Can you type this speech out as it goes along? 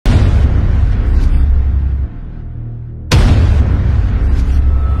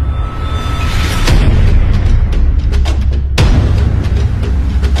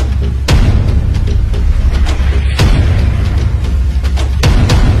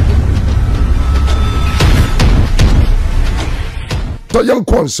so young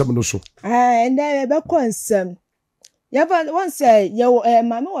consum no so. And then be consum. Yava one say yo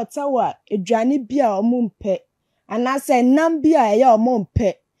mama watawa edwane bia omumpe. And I say nam bia ya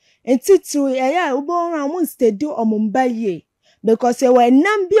omumpe. Enti tu ya ubo ran mun steady omumba ye. Because you were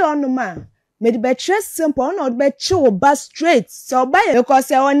nam bia onuma. Me the be simple no be chill ba straight. So by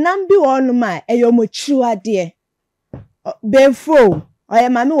because you were nam bia onuma e yo mochua de. Benfo oye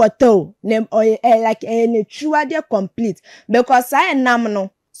mami wato nem oye like ne chua de complete because I nam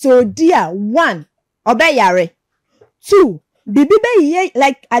no so dear 1 obe yare 2 bibi be ye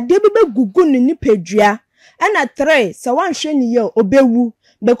like ade be gugu ni pedua and 3 so wan hwe ni ye obewu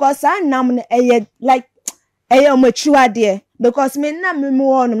because I nam no like omachua de because me nam me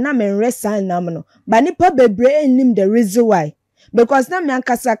wonum na me resa nam no ba nipa bebre enim the reason why because na me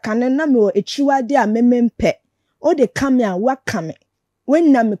ankasa kan na me o echua de a memempe o de come and work come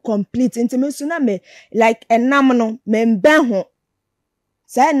when na me complete into me so na me like enam no me mben ho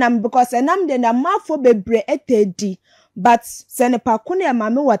say enam because enam de na mafo bebre etedi but se ne pa ko na ma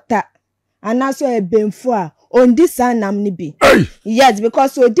me wata anaso e benfo a on this enam ni bi yes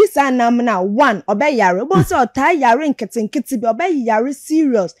because so this enam na 1 obe yare obo so ota yare nketinketi bi obe yare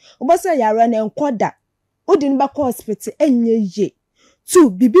serious obo so yare na enkoda odi ni ba ko hospital enye ye 2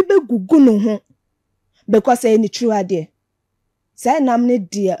 bibi be gugu no ho because any true idea. Say namne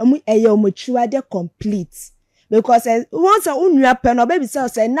dear, true idea complete. Because once a unya pen or baby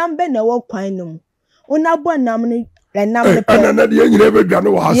say number no walk quinum. Una boy namne namne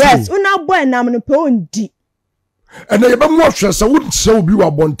pen. Yes, una boy namne pen di. And they more stress. I wouldn't say be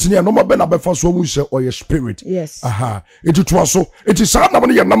a bontinia, no more ben abefa so mu say or your spirit. Yes. Aha. It was so. It is sad na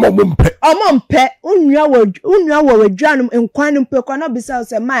your number mumpe. Mumpe. Unya wo dwanum enkwanum pe kwa no bisa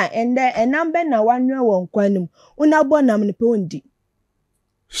say man and number na wanwa wo nkwanum. Una bo namne pe ondi.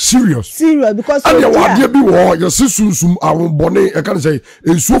 Serious because and your idea be war your sisusum awonbone e kan say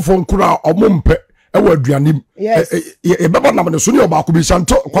ensuofo nkura omumpe ewa aduanim e beba na me so ne obako bi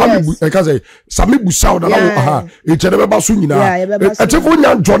santo kwa me e kan say same busaw na aha e chere beba so nyina e tefo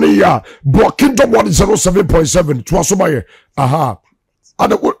nya njone ya blocking the 107.7 to aso baye aha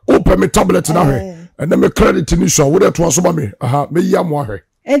ada open me tablet na hwe and me credit ni so wo de to aso ba me aha me yi amo ahwe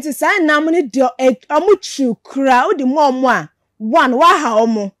enti say nam ne de amuchu kra wo de mo a 1 wa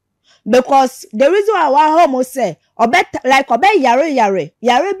omo because the reason why wa omo say obe like obe yare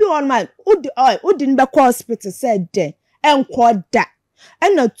bi on my udin be hospital said de enko da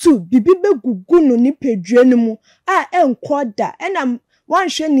ena 2 bibi be gugu no ni pedua no mu enko da ena wan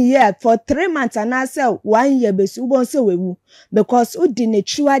hwe ni year for 3 months and I say 1 year be so bon say wewu because udin na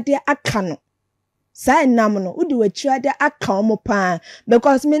chuade aka no sai nam no udi we chuade aka omo pa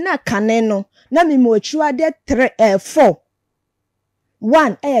because me na kane no na me mo chuade 4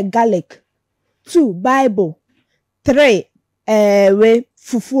 1 garlic 2 Bible 3 we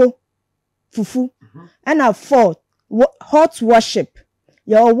fufu and 4 hot worship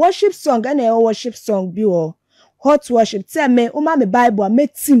your worship song and your worship song be hot worship tell me uma me Bible me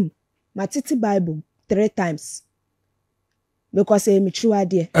team my titi Bible 3 times because me true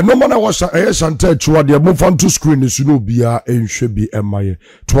idea and no man was santa true idea move on to screen is no bia enhwe bi emaye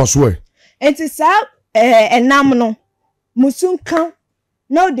to us we it is enam no musunkan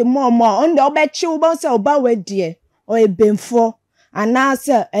no the more on the obechi ubon say oba we die or e benfo ana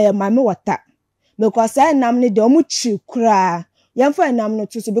say mame wata because I nam ne de omuchi kura yemfo enam no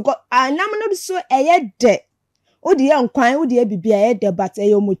to so because anam no so eye de odi ye nkwan odi ye bibia ye de but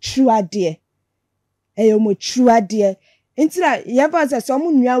omuchu ade intira yemfo say so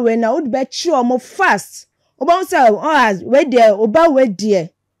mu nua we na odi be chi omo fast obon say we de oba we die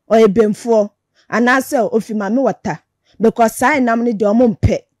or e benfo ana say ofi mame wata because I nam ni de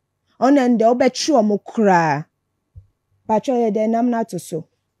omumpe onen de obechu omukra pacho ye de nam na to so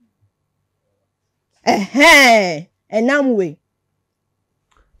enam we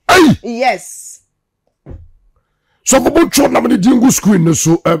yes so go cho nam ni dingu screen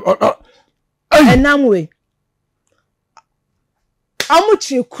so enam we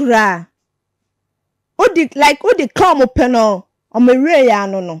amuchi kura odi come peno omere ya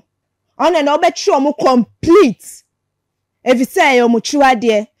no onen de obechu omu complete if you say you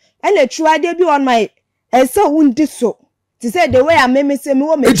muchuade and a chuade be on my so wundi so to say the way I me say me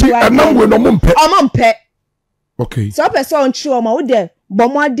wo me chuade okay so person chuo ma wo de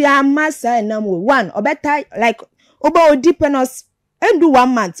bomode amasa enam we 1 or better like oba odipenos and do 1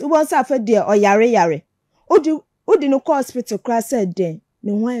 month oba say afa de o yare odi no hospital class said den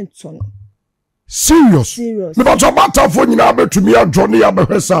ne ho ento no serious me ba to matter for nyina betumi adwone ya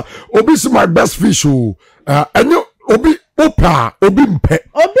behwesa obi see my best fish and you obi mpe.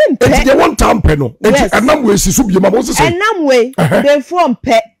 It's the 1,000 sampe no enam we si so bi ma mo se enam we be from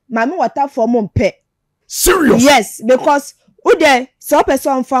pe mama water from pe serious yes because who there so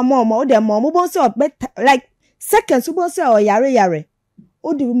person from mom who there mom who so like seconds who say o yare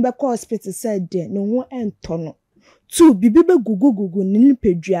who the be call hospital said there no ho ento no two bibi be gugu ni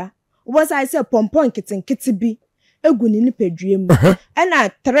nipadua was I say pompon kitten bi egu ni nipadua mu na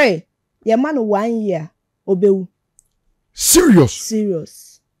 3 ye man 1 year obewu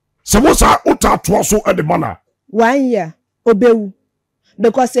serious so what's ota to so e de mana 1 year obewu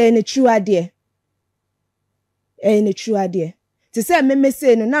because any true ade to say me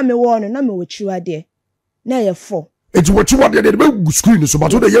say no na me wo no na me wo true ade na ye 4 eti wo true ade de be screen so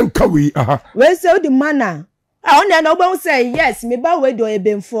but wo de yanka we we say the mana on na obo say yes me ba we do e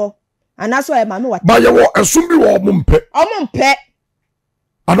benfo anaso e ma me wata ba ye wo esum bi wo omumpe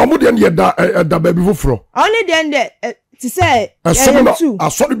anomo de da ba bi foforo only de to say esum no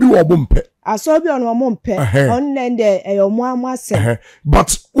asori bi wo omumpe aso bi ono omumpe on de e omo amase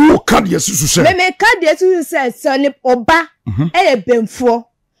but who can yesu say me can yesu say so ni oba e benfo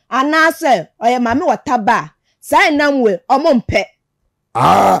anaso o ye ma me wata ba sai namwe omumpe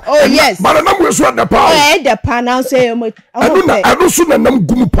oh yes but nam we so at the power the pan now say I do so nam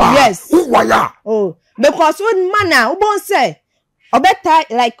gum pa yes waya oh because when man who say obeta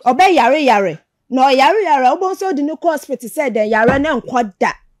like obe yare no yare who say the new hospital said the yare na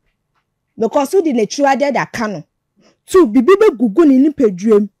nkoda because who the natural dead that can two bibi be gugu ni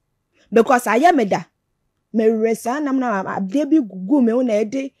nipaduam because ayemeda me resa nam na ade bi gugu me una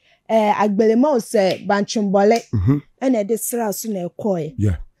ede agbelema o se banchimbole ene de sra so na ekoy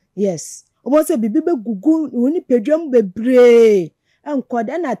yes obo se bibi be gugu oni peduam bebre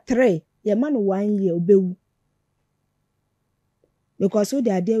enkoda na 3 ye man 1 year obewu because o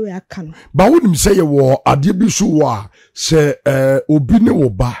de ade we aka no ba wonim say ye wo ade bi so wa se obi ne wo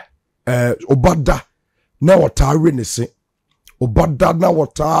ba obada na wotare ne se obada na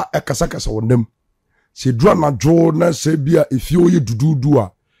wota ekasakasa wonam se dura na jo na se bia efi oye dududu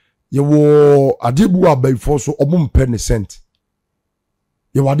a ye wo adebu abaifo so omumpe ne cent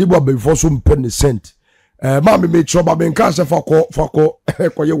ye wo adebu abaifo so mpe ne cent ma me make sure ba me nka se fako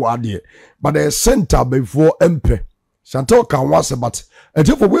ko ye wo ade but the center abaifo empe Chantal kan wase but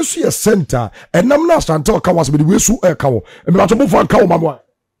for we su ye center enam na Chantal kan wase be we su e ka wo e me ba to bo fa ka wo mamo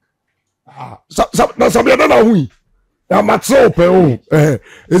na sabe na hu na matso pe o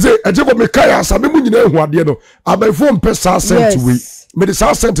eze for me kai asabe mu nyina ehu ade no abaifo mpe sa cent we me the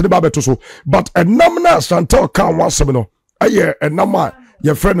sound sent to the Bible so but a nominal Chantal can one seminal a number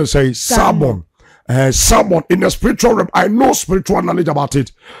your friend say Sabon in the spiritual realm. I know spiritual knowledge about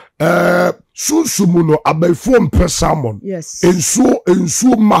it. Susumuno abefom per salmon. Yes. In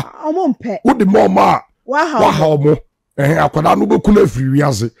so ma what the mama wow mo akwada no bekuna free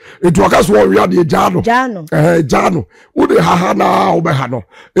wiase etu aka so we ade jano wo de haha na wo be ha no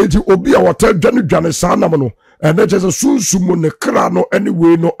enti obi a wota dwane sanam no na just sunsumu ne kra no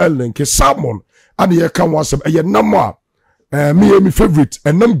anyway no elenke salmon and ye kan wasem ye nam a me favorite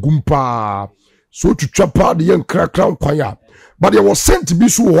enam gumpa so to chapa de yen kra kwan ya but there was sent bi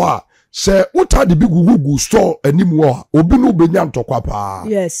so ho a se uta de bi gugu store animu a obi no benya ntokwa pa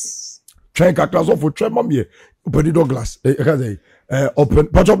yes train kakra so for train mamie open Douglas open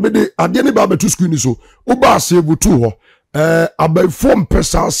but of the ade ne ba betu screen so uba save to ho abafom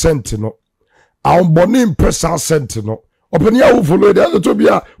pesa cent no awboni pesa cent no open ya wo follow the to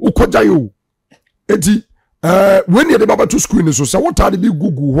bia ukoja yo eti when ye de ba betu screen so say what ade bi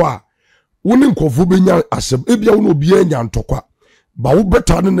gugu ho a woni nkofo benya asem ebia wo no obi anya ntokwa ba wo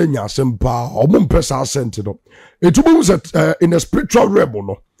beta ne nya asem pa omo pesa cent no etubo set in a spiritual realm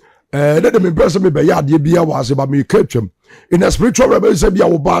no let me person me be ya de bia was ba me katwam in a spiritual realm say bia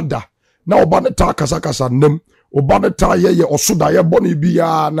wo bada na wo ba ne ta kasa nem wo ba ne ta ye osoda ye boni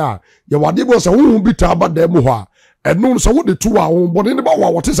bia na ye wade bo say wo bi ta ba da mu ho a eno so wo de tu a wo boni ne ba wa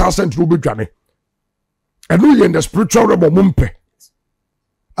what is accent no bedwane eno ye in the spiritual realm mo mpe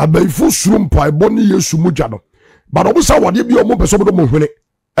abaifu surumpa boni yesu mudwa no but obo sa wade bia mo pese bo mo hwene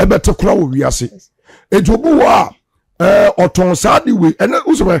ebete kura wo wiase ejobu wa oton saadi we ene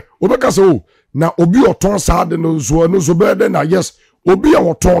usebe obeka se o na obi oton saadi no zo be de na yes obi a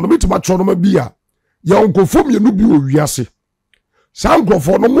oton no bitima tro no ma bia ya nkofo mienu bi wo wiase sa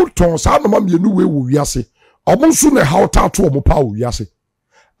nkofo no muton sa no ma mienu we wo wiase omo so na hauta to omo pa wo wiase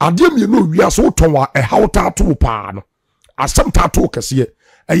ade mienu wiase oton wa e hauta to pa no asem ta to kese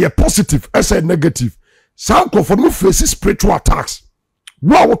e positive as a negative sa nkofo no face spiritual attacks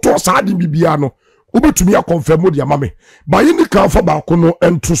wo oton saadi bibia no ubetumi ya confirm di amame ba yini kan fa ba ko no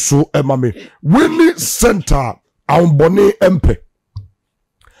ento so emame weni center awbone empe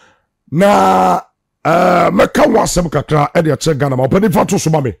na meka wasem kakra e de che Ghana ma opani fa to so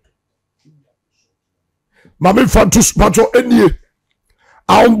mame fa to pacho enie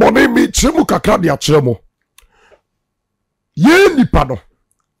awmbone mi chemu kakra de achiremo ye nipa no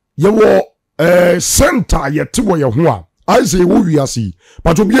ye wo center ye te wo ye ho a I say wo wiase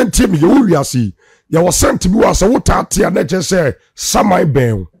pacho bi entie me ye wo wiase ye wo center bi wa se wo taate na je se samai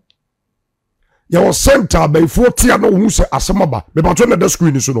ben ye wo center be fo tia no hu se asemaba me pacho na the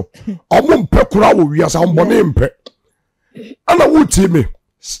screen so no omum pe kura wo wiase awmbone mpe ana wo tie me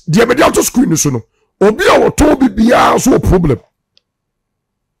de me de to screen so no obi a wo to bi bia so problem.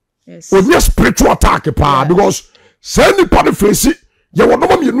 Yes. With your spiritual attack, because send the party face it, you will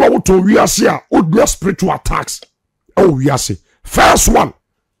not know what to we are here, with your spiritual attacks. Oh, we are see. First one,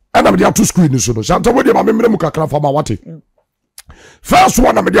 and I'm there to screen is so. Santa, what do you mean? First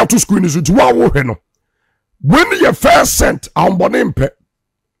one, I'm there to screen is to one. When you first sent on Bonimpe,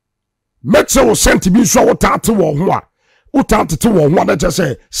 Metro was sent to be so what to one, one that just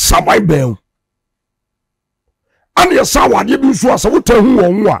say, Sabai Bell. And your sour, you do so as I would tell who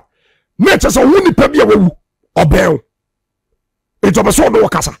on one. Nature so woni pa bia wawu obel eto be so do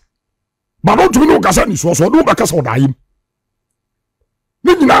kasa ba do tumi no kasa ni so do be kasa odayim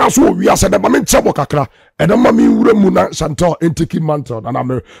ni nyina so wi ase de ba me nchebo kakra e de ma me wura mu na santo entiki mantle na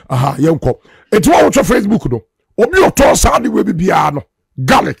me aha yenko eto wo twa Facebook do obi oto sa de we bia no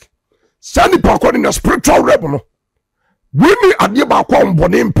garlic sani pa ko ni na spiritual rebel no we ni ade ba kwa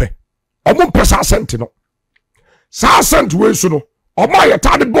mbone mpe omo mpe sa sent no sa sent we so no Oma ye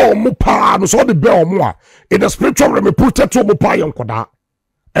tade bo mu pa no so de be omo a in the spiritual realm protect omo pa ye nkoda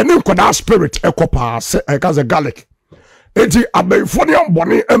ene nkoda spirit ekopa se eka ze garlic enti abenfo ne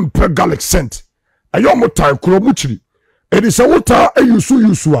ambone empe garlic scent ayo mo tan kro mu chiri edi se wota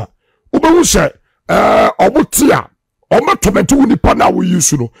ayusu a ubewu se omutia omo tomato woni pa na wo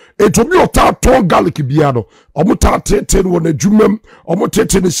yusu no etobi ota ton garlic bia no omo ta tete no na dwumam omo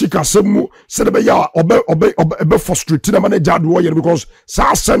tete ne sika semu se de be ya obe frustrate na manager do ye because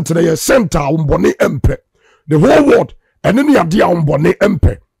sa center ye center ombone empe the whole world and then ya dia ombone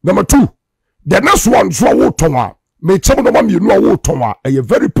empe. Number 2, the next one so wo ton a me chemo no ma me no wo ton a e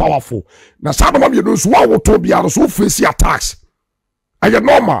very powerful na sa no ma me no so wo ton bia no so face attacks aye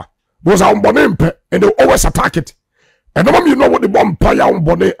normal because ombone empe and they always attack it. And no you know what the bomb paya on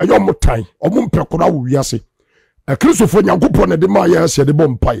bone a yom time or mumpe kura wiase. A Christopher Yankupon and the Maya said the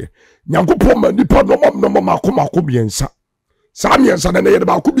bomb pie. Yankupon nipa no mama kuma kubiensa. Samians and the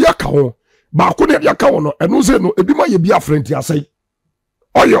Bakubia kao. Bakune Yakaono and Uzeno ebima ye be a friend ya say.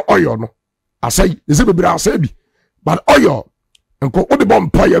 Oyo no. I say is it be sabi. But oyo and ko the bomb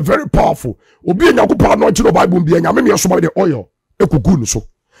pie very powerful. Obi Yankupa no to the Bible be and yammy somebody oil. Ekugun so.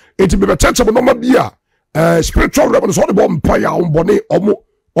 It be a church of no bia. Spiritual rebels so the bomb paya on bone omo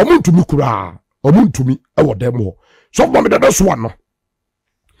ntumi kura omo ntumi e wo dem ho so mama the next one no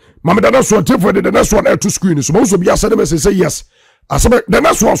mama the next one take for the next one to screen so most of you said message say yes asabe the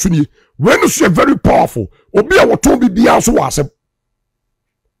next one so ni when is very powerful obi a woton bibia so wasem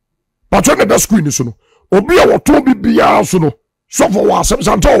but when the screen so no obi a woton bibia so no so for wasem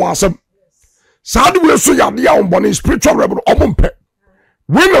santo wasem sad we so ya dia on bone spiritual rebel omo mpe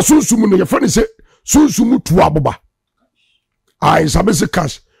when the sunsumu no your friend say sunsumu tu aboba ai sabe se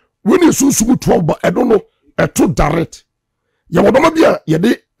cash when you sunsumu tu aboba I don't know to direct ya wodoma bia ye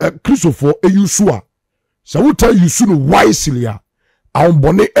de Christopher eyusu a se wuta yusu no wisely a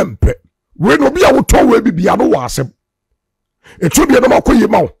awbone empe when obi a woto we bibia no wasem etu bia no makoye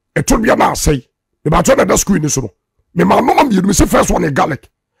ma etu bia na asai e ba to na screen so no me ma no ma me say first one garlic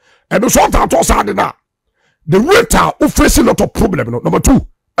and so that to sad na the rate of facing lot of problem no. Number 2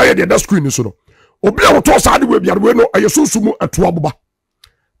 aye the screen so no obi a woto sade we bia we no aye sunsumu eto aboba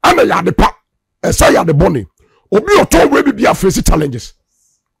ana ya de pa esa ya de bone obi oto we bia face challenges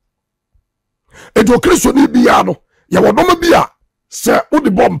edo Kristo ni bia no ya wodoma bia se odi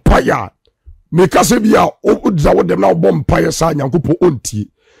bom pa ya me ka se bia odi za wodem na bom pa ya sa nyankopo ontie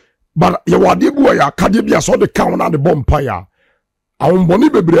but ya wade bu ya kade bia so de kan na de bom pa ya awon bone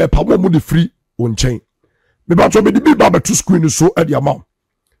bebre pa mo de free onchen me ba to be di ba to screen so e dia ma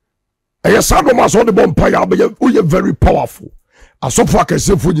eye sado ma so de bom pa ya be you very powerful asofo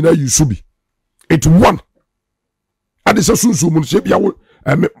akasefo nyina yusu bi it one ade se sunsu mu se bia wo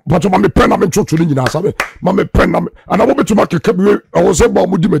but ma me pen na me chocho ni nyina sabe ma me pen na me ana wo betuma keka bi o se ba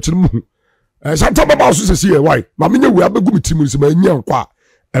mu di machiri mu santa baba so se se why ma me nyewu abegu mitimu se ma nya nkwa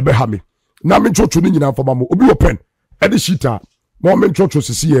ebe ha me na me chocho ni nyina fa ma mo obi wo pen ade shita ma me chocho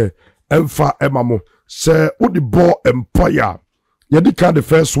se se emfa ema mo se odi bo empire ye di ka the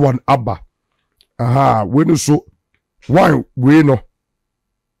first one aba aha we no so why we no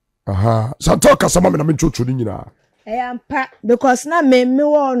aha santo kasama me na me chocho ni nyina ampa because na me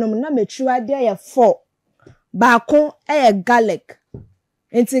wo no na me twa de ye 4 baako garlic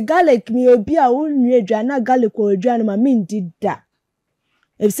enti garlic mi obi a wonnu adwa na garlic o adwa no ma me ndida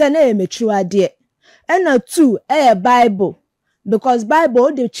efse na ye me twa de ena 2 Bible because Bible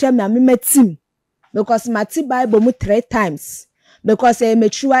o de che me metim because mati Bible mu 3 times because me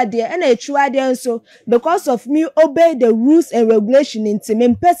twa de ena twa de so because of me obey the rules and regulation into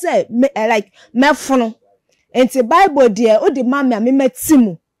me pese like me fono enti Bible de o de ma me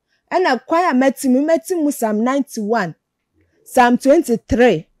metim ena kwan metim Psalm 91 Psalm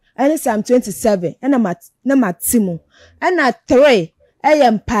 23 and Psalm 27 ena matimu ena 3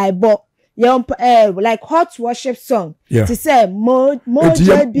 mpaibo like hot worship song to say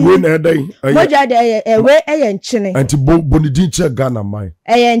moja de we nchene anti bonidin che Ghana mai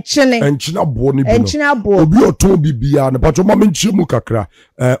nchene bo ni bi obi oton bibia ne pacho ma menchie mu kakra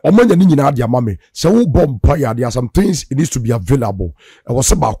omanya ni nyina ade amame se wo bompa ya there some things it needs to be available wo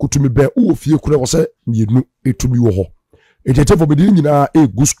se ba kotumi be wo fie kure wo se mienu etumi wo ho etete for be nyina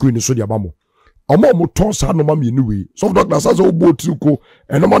good screen so de amamo omo ton sa no ma mienu we so doctor say wo bo triko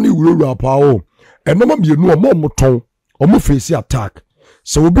enoma ni wura pa o enoma mienu omo ton omo face attack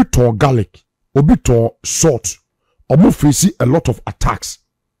so obi ton garlic obi ton salt omo face a lot of attacks.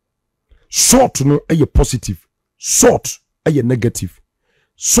 Salt no eye positive, salt eye negative.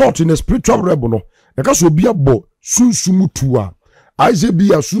 Salt in a spiritual realm no because obi abo sunsumu tuwa aize bi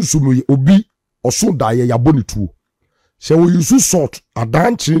ya sunsumu obi oso daye ya boni tuo se wo use salt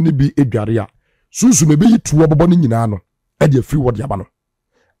adanche ni bi edware a sunsumu be yituo bobo ni nyina no e de free word yaba no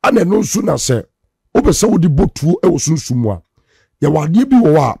ana no nsu na se obese wo di botuo e wo sunsumu a ya wade bi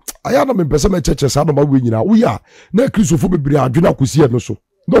wo a aya na me pese me cheche sa no ma we nyina wo ya na kristofo bebiri adwena akosie no so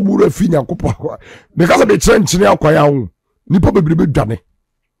no buru afi nyankopɔ because be chenchine akwaya ho nipa bebiri be dwane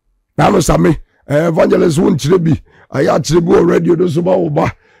na no same evangelist won chire bi aya chire bi radio do so ba wo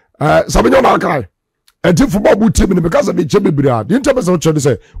ba same nyo na kai enti football bu team ni because be chebe bebiri a the interpret chire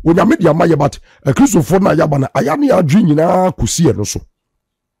say onyame dia maye but kristofo na ya ba na aya na adwe nyina akosie no so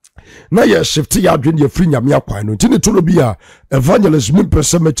na ye shift ya adwe ye free nyame akwan no ntini to no bi a evangelist mu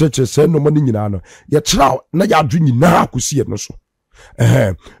pese me cheche se no mani nyina no ye chira na ya adwe nyina akosie no so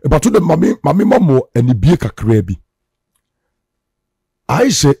but to the mami mamo eni bie kakra bi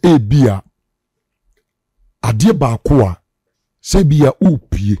aise bia ade ba ko a se bia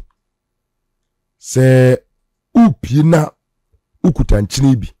upie se upie na ukuta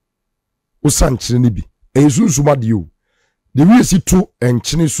nchine bi usa nchine bi esunsuma de o de wi si to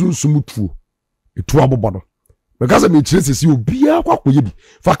nchine sunsumu tuo etu abobo no because me chire sesi obia kwakoye bi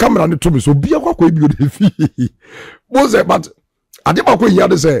fa camera ne to me so obia kwakoye bi o de fi boze but ade ba ko nya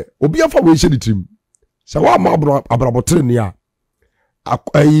de se obi afa we hye ditrim se wa ma abrabotre ne a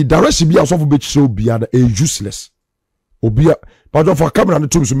ai direction bi asofo be chire obi a useless obi but for camera ne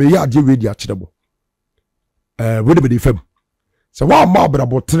tum so me ya ade we di a chire bo we de be fam se wa ma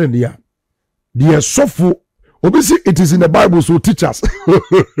abrabotre ne a the sofo obi see it is in the Bible so teach us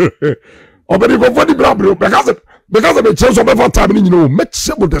obedi go for the Bible because the church of every time you know make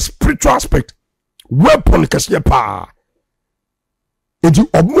sure the spiritual aspect weapon kase pa enti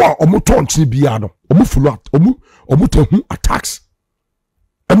omo ton chini bia no omo follow omo tahu attacks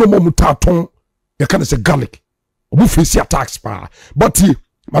eno omo ta ton ya kan say garlic omo face attacks pa but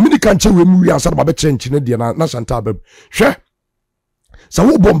mamini kan che we mu wi ansa ba be chenchi ne de na shanta bab hwe sa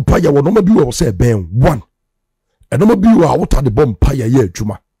wo bompa ya wo no ma bi wo say ben one eno ma bi wo awota de bompa ya ye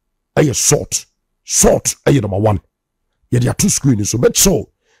adwuma aye salt aye number 1 ye dia two screen so but so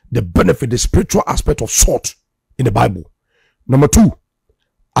the benefit the spiritual aspect of salt in the Bible. Number 2,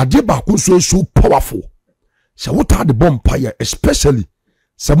 ade ba ko so powerful se wota de bompa especially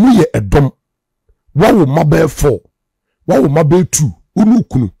se mu ye edom wa wo mabel 4 wa wo mabel 2 unu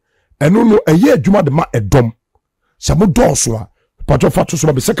kunu eno no eye adwuma de ma edom se mu doso a pato fato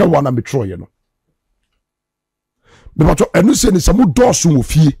so be second one na metro ye no be pato eno se ni se mu doso wo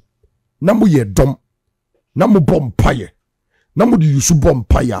fie na mu ye edom na mu bompa ye na mu de yusu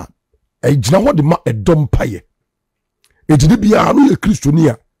bompa ya gina ho de ma edom pa ye ejide bia no ye kristoni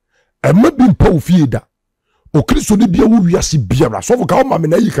a ema bi mpa ofie da o kristoni bia wo wiase biara so ka o ma me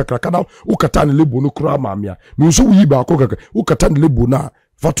na yi kakra na wo kata ne lebo no kura ma me a me so yi ba ko kakra wo kata ne lebo na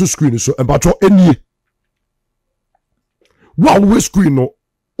photo screen so embacho enie wa wo screen no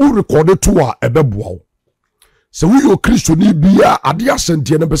o record to a ebeboa wo se wo yo kristoni bia ade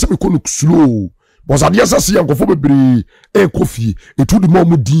asente ne pese me ko no slow was ade asase yankofo bebre kofi etu de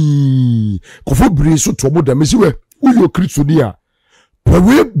mo di kofo bre so to mo da me siwe wo yo kristoni a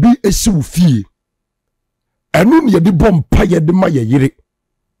pawe bi esi wo fie enu ne de bompa ye de ma ye yire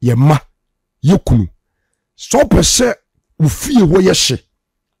ye ma ye kunu so pese ufie wo ye hye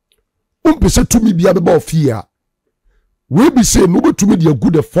umpese tumi bia beba ofie a we be say no betumi de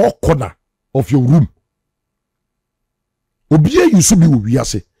agu the four corner of your room obia yusu bi wo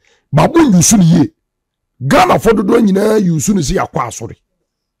wiase babu yusu ni ye Ghana for do nyina yusu ni se yakwa asori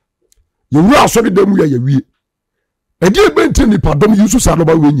ye wura asori dem ya wie edi benti ni padom yusu sa no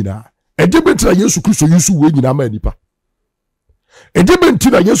ba we nyina edi benti na Yesu Kristo yusu we nyina ma nipa edi benti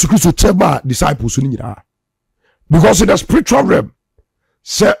na Yesu Kristo chema disciples ni nyina because in the spiritual realm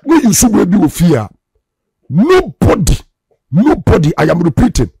say we yusu we bi wo fear nobody I am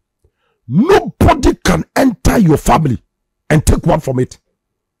repeating nobody can enter your family and take one from it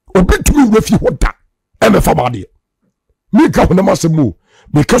obi tumi refi hoda eme famade me ka ho na masemu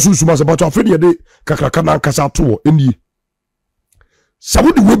because you must about afedi de kakraka na nkasa to eni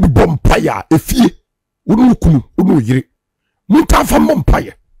sabudi we bi bompaya efie wonu kunu wonu yire munta fa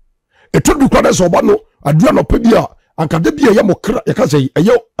bompaya etodu kwa de so ba no adua no pa bia ankade bia ye mokra ye ka say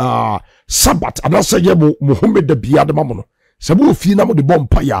eye sabat anase ye Muhammad bia de mamono sabu ofie na mo de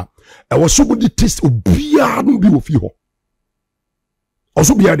bompaya e wo so budi taste obia no bi ofie ho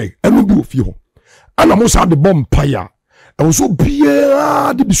oso bia de enu bi ofie ho ana mo sa de bompaya e wo so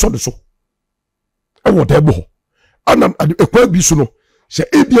bia de bi so de so e wo de bo ho ana ekwa bi so no se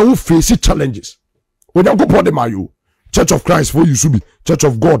e bia wo face challenges we don go pour the mayo Church of Christ for you should be Church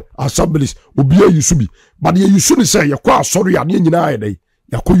of God assemblies obia you should be but you should say you kwa sorry ade nyina dey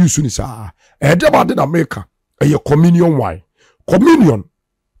yakọ you should say e de ba de na America e communion wine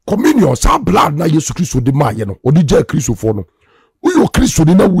communion sa blood na Yesu Kristo de ma ye no odi ja Kristo for no uyo Kristo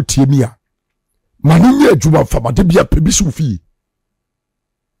de na wutie mi a manu nya adwuma fama de bia pebisi ofi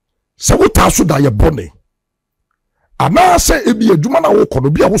se wuta so da ye bone ana se ebi adwuma na wo kọ no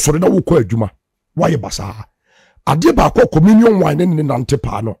bia wo sori na wo kọ adwuma wa ye basa ade ba kwa communion wine ne nante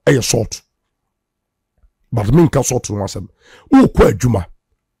pa no eye salt but me nka salt no asem wo kwa adwuma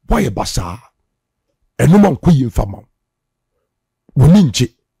boye basa enuma nko yi mfama woni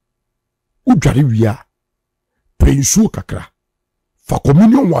nche udware wia pensu kakra fa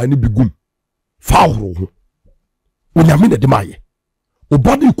communion wine bigum fa horo ho onyame ne de maye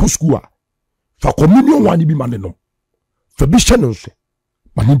obade ku school fa communion wine bi mane no fa bi hye no so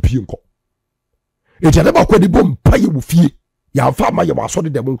mane pie nko eti ade ba kwa de bom paye wo fie ya fa ma ye waso de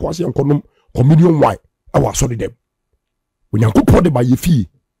dem nko ase nkonom communion wine e waso de dem onyankopɔ de ba ye fie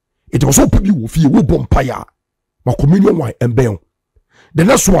eti wo so pabi wo fie wo bom paye ma communion wine emben the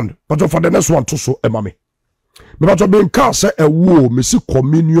next one but for the next one to so emame me ba to be nka se ewo me si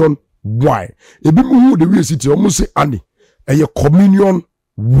communion wine ebi mu hu de we city o mu se ani eye communion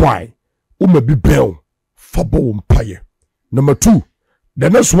wine o ma bi bel fa bom paye number 2 the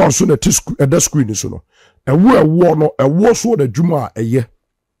next one so the screen so no ewo no ewo so the dwuma eye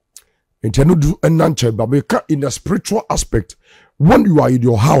intenu do enanche ba me ka in the spiritual aspect when you are in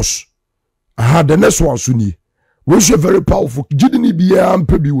your house the next one so ni we should very powerful gidini bia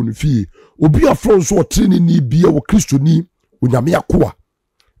ampe bi wonu fie obi afro so otini ni bia wo Kristo ni onyame akoa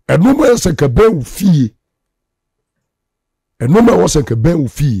enoma esenka ben wo fie enoma wo senka ben wo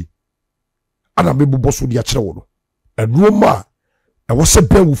fie ana me bobo so dia kire wo no enoma I was a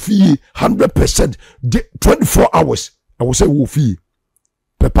ben fee 100% 24 hours. I was a woofy.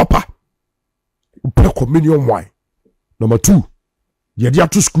 Pe papa. Pe communion wine. Number 2. Yedia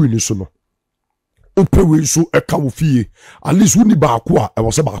to screen is no. Upe we so a cow fee. At least wuni bakua. I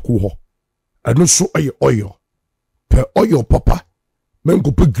was a bakuho. I don't so a oil. Pe oil papa. Men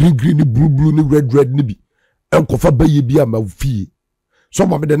go pe green ni blue ni red ni bi. En ko fa baye bi ama fee. So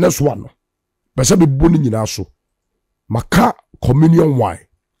ma me the next one. Be se be boni nyina so. Maka communion wine,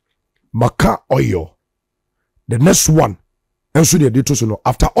 maka oil. The next one, and so they did to know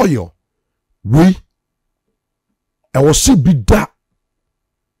after oil, we I was see be that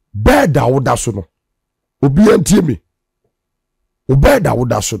bed that would so no. Obi antie me. Obed that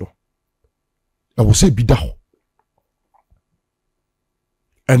would so no. I was say be that.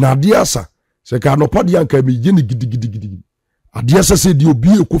 And adiasa se ka no padi anka me yini gidi. Adiasa se di obi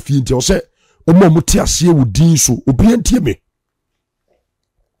ekofi nti o se omo muti ase wo din so obi antie me.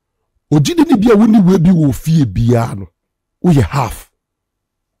 Ojide ni bia woni we bi wo fie bia no wo ye half.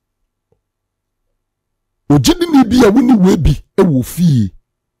 Ojide ni bia woni we bi e wo fie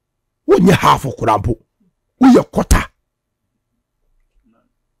wo nye half okurampo wo ye quarter.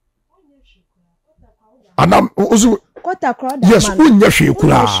 Anam ozu quarter crowd. Yes, wo nye hwe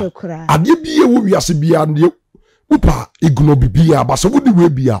kura. Ade bia wo wiase bia ne upa igno bibia ba so woni we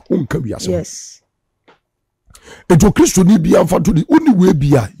bia onka wiase. Yes. Ejo Kristo ni bia mfa to the only way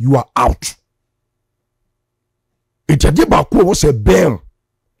bia you are out. Ejade ba ko wo se ben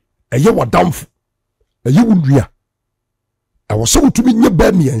eye wadamfo eye wundua e wo se wotumi nye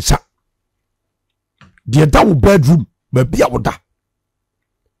ba miensa de da wo bedroom ba bia wo da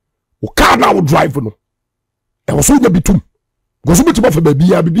wo car na wo drive no e wo so nya bitum go so bitum fa ba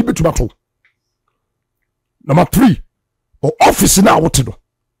bia bibi bitum ato. Number 3 o office na wo te no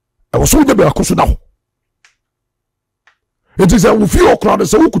e wo so nya ba akoso da ho. It is a wo fi okra de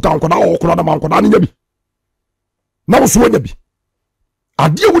se wo kuta nkoda okra da mankoda nya bi na wo so nya bi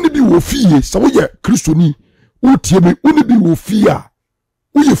ade wo ni bi wo fie se wo ye kristoni wo tie bi wo ni bi wo fie a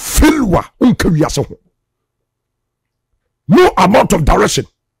wo ye failure unka wiase ho. No amount of direction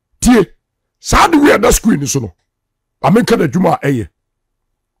tie sad we at the screen so no ameka da djuma eye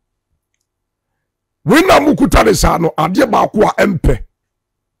we na mukuta de sa no ade ba ko a empe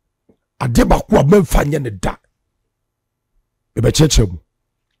ade ba ko a memfa nye ne da e be cheche mu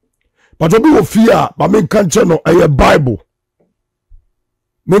but obi wo fie a ba menka nche no eye bible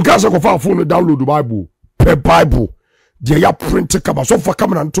menka se ko fa phone download bible per bible de ya print kaba so fa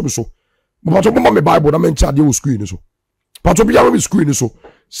camera nto so but obi ma me bible na mencha ade wo screen so but obi ya me screen so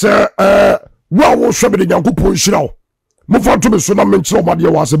se wa wo hwebe de Nyankopon hira wo mo fa to me so na menche o bade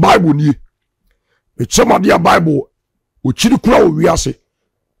wa se bible nie e chemade bible o chiri kura o wiase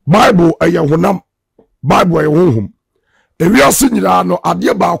bible eye honam bible eye honhom e wiase nyira no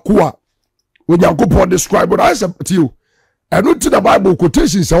ade ba ko a o Nyankopon describe what I said to you eno ti the bible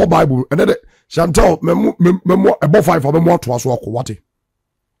quotations e bible ene de Chantal memo ebo 5 memo to aso akowate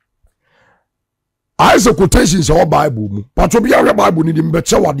I say quotations e bible mu patro bia hwe bible ni di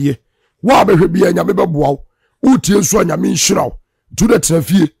mbeche wade wa behwe bia nya mebeboa wo tie nso anya me nhiraw to the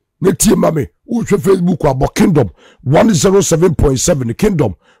trafie ne tie mame wo hwe Facebook abo kingdom 107.7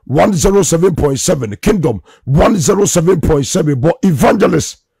 kingdom 107.7 kingdom 107.7 bo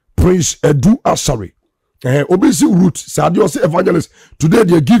evangelist Prince Edu Asare obisi root sadio say evangelist today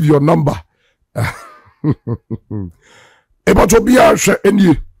they give your number ebato bia hwe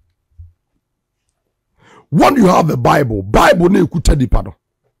enie. When you have a Bible ne ekuta dipa no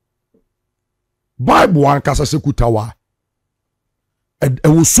Bible ankasa se kuta wa e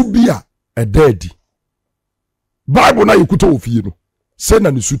wo subia e daddy Bible na ekuta ofie no se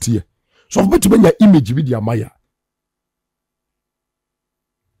na ne sutie so betu benya image bi dia maya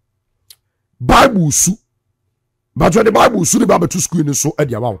Bible su but when the Bible su the Bible to screen so e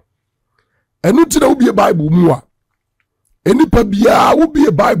dia ba enu ti na wo bie Bible mu a enipa bia wo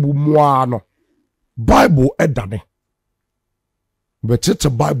bie Bible mu a no Bible edane betete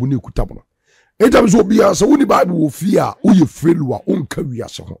Bible ne kutabono etam so bia se woni Bible wo fi a wo ye failure onka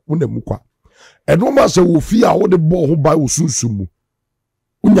wiase ho wona mukwa eno ma se wo fi a wo de bo ho Bible sunsumu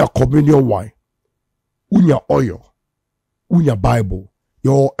unya communion wine unya oil unya Bible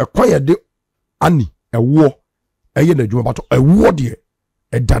yo ekwaye de ani ewo eye na djuma bato ewo de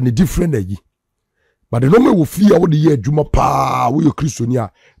edane different ayi but no me wo fi a wo de ye adwuma pa wo ye kristoni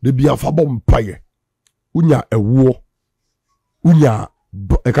a de bia fa bom paye unya ewo unya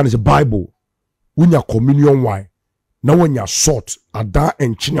say Bible unya communion wine na wonya salt ada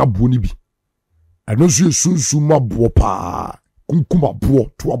enchina buoni bi eno so sunsun abo pa kunkum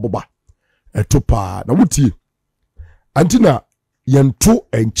abo to aboba eto pa na wutie antina yento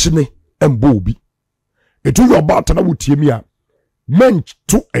enchine embo obi eto yo ba ta na wutie mi a men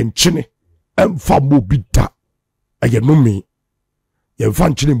to enchine emfa mo bi da eye no me ye fa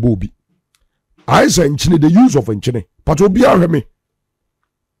enchine embo obi I say enchine the use of enchine but obi ahwe me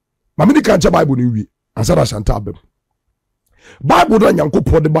mamini kan che Bible ni wi ansara santa abem Bible do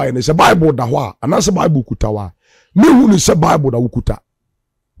Nyankopon de bae ne se Bible da ho a anase Bible kutawa me hu ni se Bible da wukuta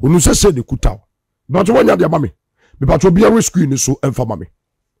unu se de kutawa but wonya de mame me patro bia we screen so emfa mame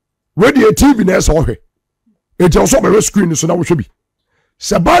radio TV na ese ohwe e je so be screen so na wo hwe bi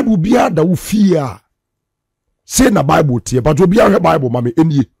se Bible bia da wo fie a se na Bible tie but obi ahwe Bible mame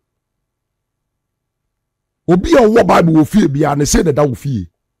enie obi a wo Bible wo fie bia ne se da wo fie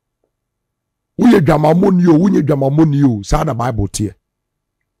uye dwamamoni o unye dwamamoni o sa na Bible tie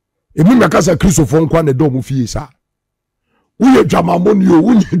emi meka sa Christopher nkwa ne do mu fie sa uye dwamamoni o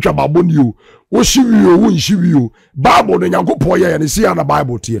unye dwamamoni o wo shiwi o wo shiwi o Bible no Nyankopon ye ne se ya na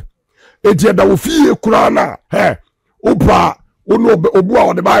Bible tie etie da wo fie kura na opa onu obu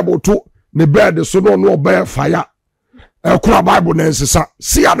a the Bible to ne bed so no oba fire kura Bible na nsesa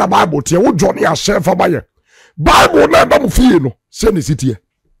se ya na Bible tie wo John ya share fa baye Bible na da mu fie no se ne sitie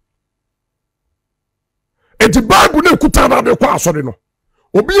enti Bible na kuta na de kwa asore no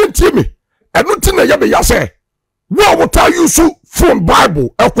obi entie me eno ti na ye be ya se wo wo ta use phone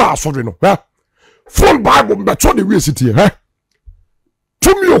Bible ekwa asore no phone Bible mbe cho de we sitie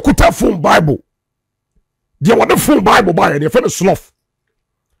tumi okuta phone Bible de wo de phone Bible ba ye de fe no sloth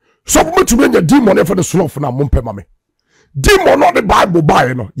So me to me demon for the sloth na mompe mame. Demon not the Bible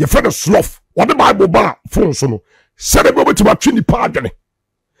buy no. You for the sloth. What the Bible buy phone so no. Say the Bible to my trini pardon.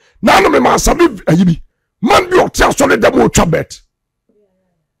 Now no me ma sabi ayibi. Man bi otia so le demo trumpet.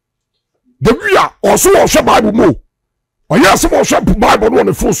 The we are also on Bible mo. Or yes, some Bible on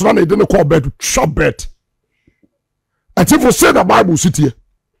the phone so na dey call bed trumpet. Ati for say the Bible city.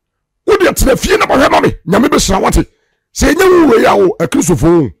 Wo dey tena fie na bahema me. Nyame be sra wate. Say nya we ya o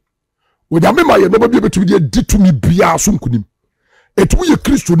Kristofo. Wo da me ma ye no be betumi di to me bia so nkunim. Etu ye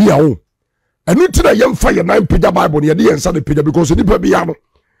Kristo ni ya o. Enu ti na yem fa ye nan page Bible ye dey yensa de page because ni pa bia no.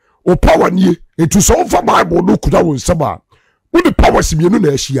 O power nie etu so fa Bible no kuta wo nsema. Wo di power simienu na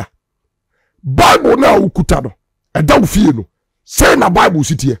ahia. Bible na wo kuta no. Eda wo fie no. Say na Bible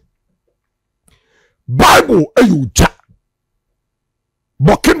city. Bible ayuja.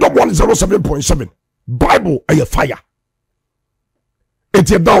 But Kingdom 107.7 Bible a fire.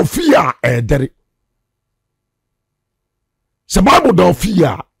 It's a down fear a dere. Se Bible down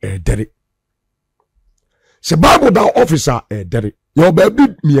fear a dere. Se Bible down officer a dere. Your baby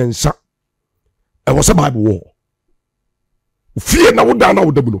me and sa. I was a Bible war. Fear na down now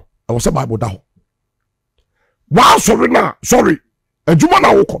the I was a Bible down. Wow, sorry na, sorry. A juma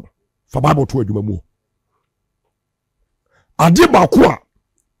na wokon for Bible to a juma mo. Adi bakwa.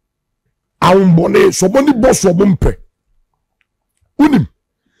 Awumbone so moni boss wo mpe unim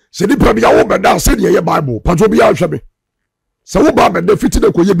se di pra bia wo beda se de ye Bible pato bia hwe me se wo ba beda fiti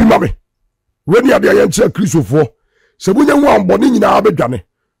de koye bi ma me we ni ade ye nche Kristofo se bunya hu ambone nyina abedwane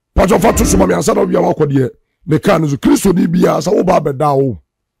pato fa to so ma me ansa na bia wakode ne kan so Kristo ni bia se wo ba beda wo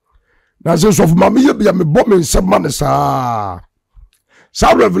na se so ma me ye bia me bo me nsem ma ne sa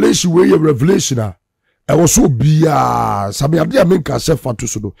revelation we ye revelation I was so bia sabi ade a menka se fato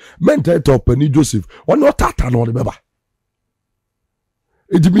so do mental top ni Joseph ono tata no de beba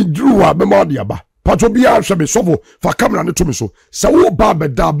edimi dru a mema de aba pato bia hwe me sofo fa camera ne to me so se wo ba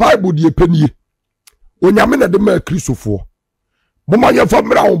beda Bible de epanie onyame na de ma Kristofo moma ye fa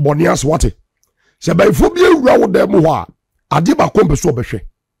mra wo bone as wate se ba ifo bia wura wo da mu ho a ade ba kompe so obehwe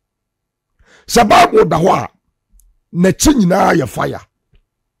se Bible da ho a na chi nyina ye fire.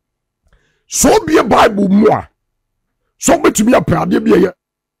 So be a Bible more. So bet me a prayer, be a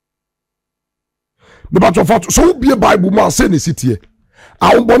the battle of so be a Bible more, say the city.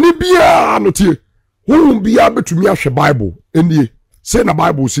 I'll bonny be a notier. Who won't be able to me a Bible in the say a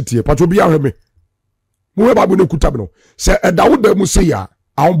Bible city, but will be a me. Who Bible no kutabno. Say a Dawood de Musia,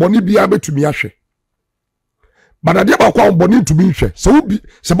 I'll bonny be able to me a she. But I never call bonny to me, so be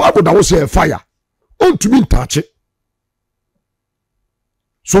some Bible that was say a fire. On to me touch it.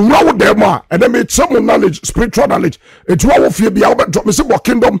 So now them are, and then made some knowledge, spiritual knowledge. It's what of you be out drop me say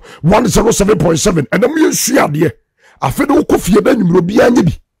Kingdom 107.7, and then me share there. I feel no coffee then you will be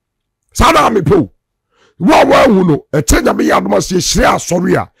any. Sada me po. Wow, no, a change of me must say share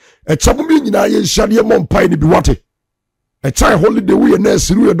sorry. A chamu in a shady mom pine be what it. A child holiday we and nurse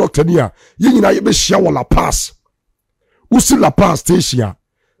through a doctor near. Yin I be shower la pass. Usi la pass station.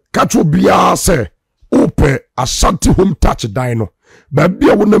 Catch bia say, ope Ashanti home touch dino. Baby,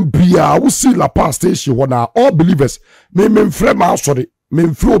 I wouldn't be a will see la past station when all believers may men frame out sorry,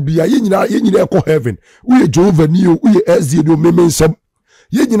 men flow be a yin echo heaven. We Jehovah new, we SDO men some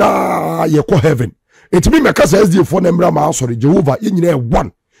yin ye co heaven. It mean my cousin SDO for them ram sorry, Jehovah yin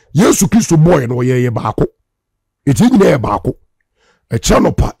one. Yes, Christo boy and ye bako. It yin bako. A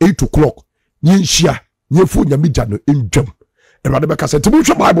channel pa 8 o'clock. Yin shia, ye food yamijano in jump. And Radabaka said to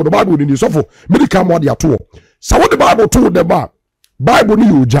the Bible in this awful medical body at all. So what the Bible told them about. Bible ni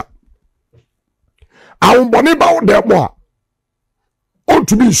uja. Awon boni ba wo de mo a. On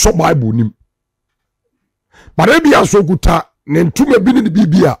to be so Bible nim. But e bia so guta ne ntuma bi ni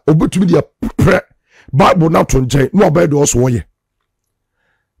bibia obetumi de pre Bible na to nche no obed o so ye.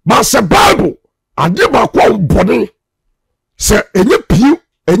 Ba se Bible ade ba kwa boni se enye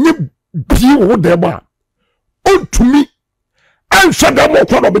pii wo de mo a. On to me and shut them mo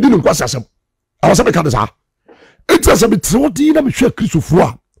kwa no obedi ni nkwasasem. Awon be ka de sa. It is a bit so dear, me share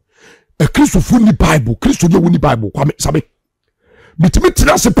Christopher. A Christopher ni Bible, Christo ye wuni Bible, kwame sabe.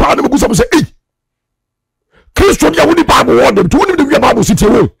 Mitimitina se pa na busa say, "Eh. Christo ye wuni Bible word, to wuni the Bible city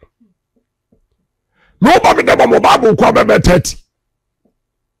wo." No ba me dem mo Bible kwa be 30.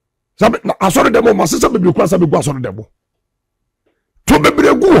 Sabe na asori dem mo sese be kwa sabe gwa asori dem. To be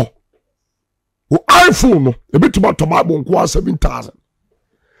bregu. O iPhone no, e bituma to Bible kwa 7,000.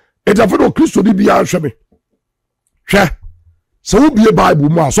 E da fo Christo di bia hwe me. So be a Bible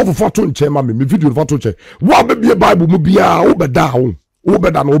ma so for photo nche ma me video photo nche wo be a Bible mu bia wo beda ho wo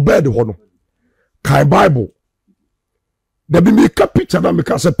beda no bed ho no kai Bible da bi me kapi picture na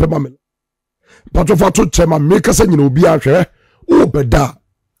make say pema me patofo to chema make say nyina obi ahwe wo beda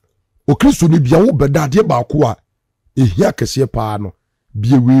o Kristo ni bia wo beda de ba ko a ehia kese pa no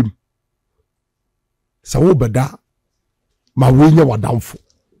bia wem sa wo beda ma wo nya wadamfo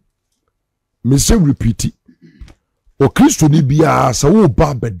me say repeat o Kristo ni bia sa wo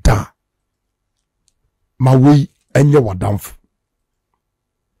ba beda ma wo enye wadamfo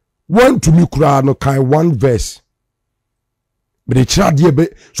one to me kura no kan one verse but the child ye be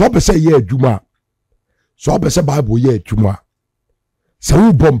so be say ye adwuma so be say Bible ye adwuma sa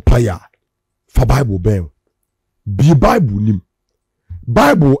wo bompaya fa Bible ben bi Bible nim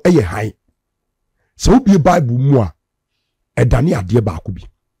Bible eye han sa wo bi Bible mu a edane ade ba ko bi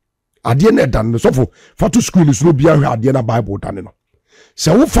ade na edane so fa to school is no bia hwe ade na Bible dane no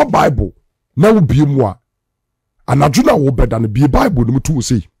sa wo fa Bible na wo bi mu a anaduna wo bedane bi Bible nim to wo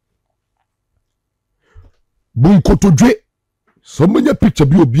sei bunkotodwe so manya picture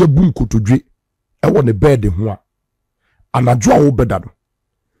bi obi bunkotodwe e ne bed ho a anadwo a wo beda no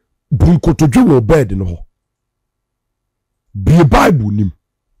bunkotodwe wo bed no ho bi Bible nim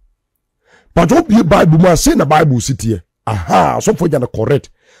but wo bi Bible mu say na Bible sitie aha so for jana correct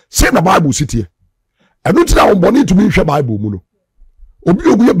say na Bible sitie enu ti na wo boni to mi hwe Bible mu no obi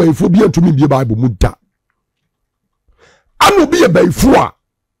ogu ye bayifo bi antumi bi Bible mu da anu bi ye bayifo a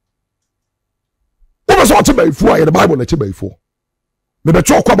wo so ate bayifo a ye the Bible na che bayifo me be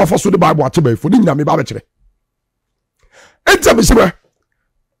cho kwa ba so the Bible ate bayifo ni nyame ba be kire enta be sebe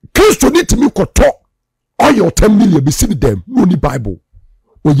Kristo ni timi koto oyo 10 million be sin dem no ni Bible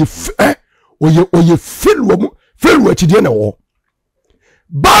oye felu achidie na wo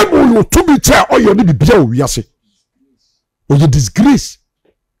Bible yo to be tell oyo ni bibia o wiase oye disgrace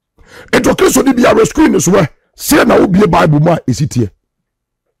eto Kristo ni bia rescue ni so we say na obi Bible ma esitie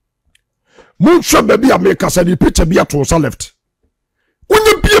mun sure baby America say the picture bia to so left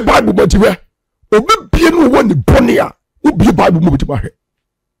onye bie Bible ma tiwe obi bie no woni bone a obi Bible mu bi ma hwe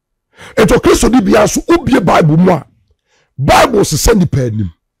eto Kristo ni bia so obi Bible mu a Bible se send pa anim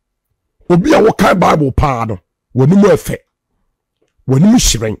obi a wo kan Bible pa no woni mu efe woni mu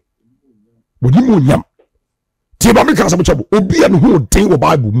hyiren woni mu nyam ti ba me ka sa chabo obi a no ho den wo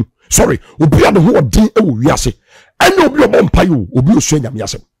Bible mu sorry obi a no ho den e wo wiase anya obi o mpa yo obi o so nyam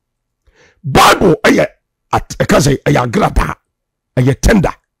yasem Bible eye akaze eye agrada eye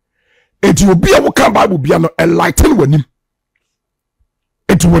tender enti obi a wo kan Bible bia no enlighten wanim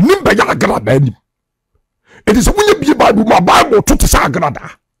enti wanim be ya agrada anim enti se munye bi Bible ma Bible to te sa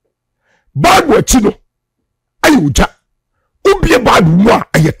agrada Bible achi no aye uja obi Bible mu a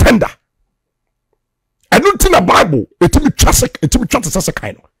eye tender enu ti na Bible etimi twa se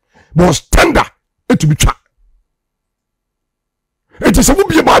kan no was tender etimi twa enti se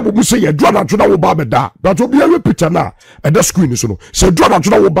obi Bible mu se ye dro na wo ba beda that obi a picture na e da screen so no se dro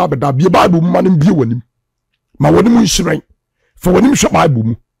na wo ba beda bi Bible mu ma no bi wanim ma wanim nhyiren fa wanim hwe Bible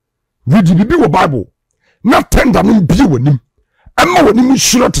mu read bi wo Bible na tender no bi wanim emma wanim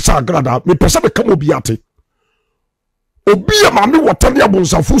nhyiren te sa agrada me pese be kam obi ate obi a ma me wotane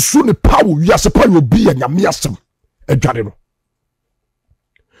abonsafo su ne power wiase pa obi a nyame asem adware no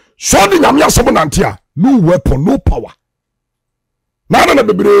so de nyame asem nante a no weapon no power na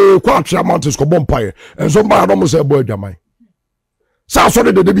bebre kwa atwa mountains ko bompae enso mba no mo se bo adwaman sa so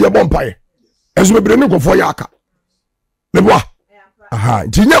de bi bompae enso bebre ne kofo ya aka meboa aha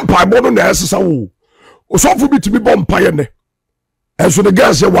tinya mpa bo no na esesa wo osofo bi tibi bompae ne enso de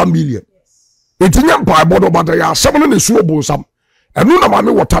gas 1 million etinya mpa bo do bada ya asem no ne suo bonsam enu na ma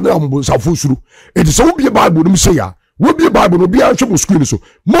me wotane ambonsafo suru eti se wo bi Bible no se ya wo bi Bible no bi a hwe mo screen so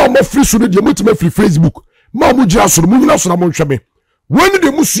mo free so de mo time free Facebook mo gira so mo nyina so na mo hwe me when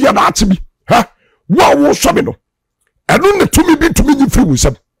de musuya da ate bi ha wo so me no enu ne tumi bi tumi nyi free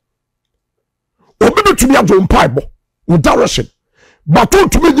wusam obi bi tumi adwo mpa bo wo direction but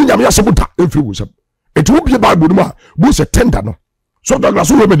tumi nyi nyame asem da free wusam eti wo bi Bible no ma bo se tender no so da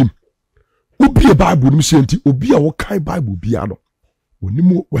glass wo manim obi Bible no se enti obi a wo kai Bible bia no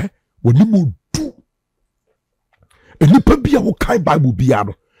wonimu du enipa bia wo kai Bible bia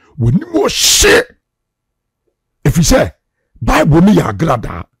no wonimu hye efi se Bible ni ya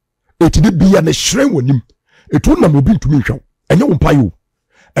agrada eti de bia na hyeren wonim etu na obi ntumi hwaw enye wo mpayo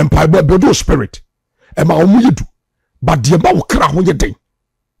empire bodo spirit ema wo yedu ba de ma wo kra ho ye den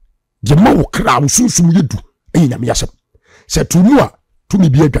de ma wo kra wo sunsum yedu enye nyame yasem se tumu a tumi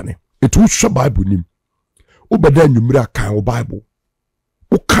bia adwane etu hwe Bible nim obeda nwumira kan wo Bible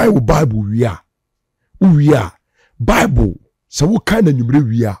wo kan wo Bible wia Bible se wo kan na nwumira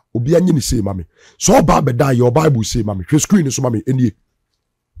wia obi anye ni sei mame so ba beda your Bible sei mame hwe screen so mame enie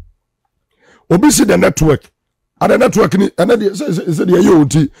obi si the network ada network ni ene de se de ye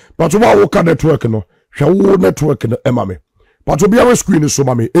onti but wa wo ka network no hwe wo network no ema me but obi awe screen so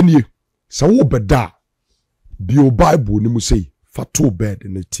ma me enie se wo beda bio bible ni mu sei fa to bed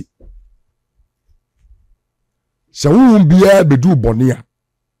ne ti se wo bia bedu bone a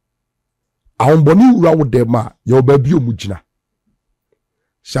awon bone wura wo dem a ye oba bio mu gina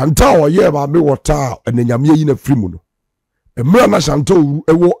shanta o ye ba me wota enanyame yi na firi mu no emra na shanta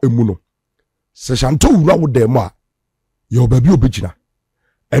ewo emu no se shanta wura wo dem a ye oba bio begina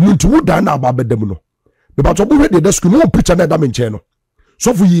enu nti wo dan na aba bedem no be ba to bo hwe de screen no picture na da me nche no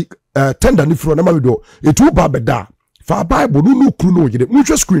so fu yi tender ni fro na ma do etu ba beda fa bible no kru no yede mu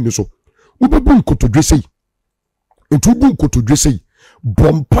hwe screen so wo bebu nkotodwe sei etu bu nkotodwe sei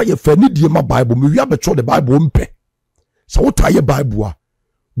bompa ye fa ni die ma bible me wi abecho the bible mpe sa wo taye bible a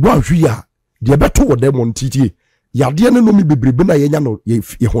wo ahwi a de beto wo dem ntiti yade ne no mi bebrebe na ye nya no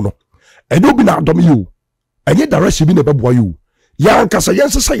ye ho no ene obi na adom yi o enye direction bi na beboa yi o ya nkasa ye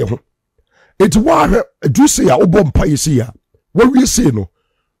nsesa ye ho eti wo ahwe adu se ya wo bompa ye se ya wo wi se no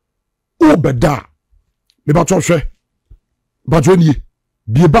o beda me ba to hwe ba to ni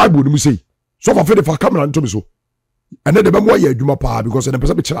bi bible ni mu sei so fa fe de fa camera nto mi so ene de be mo ye adwuma pa because the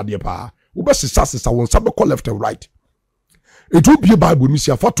person be kira de pa wo be sisa won sabe call left and right etu bi bible mi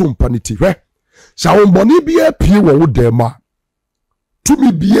si afato mpaniti hwe sha won boni bi apie wo dem a to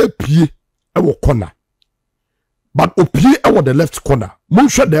mi bi apie e wo corner but opie e wo the left corner mo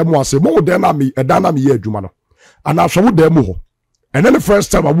hwe dem ase mo dem na mi edana mi ye adwuma no ana hwe wo dem ho and then the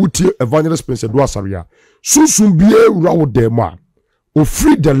first time I would hear evangelist Prince Edward Saria sunsun bi e wura wo dem a o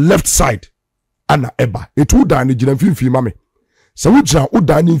free the left side ana eba etu dan ni gina mfimfini mame se wo gina wo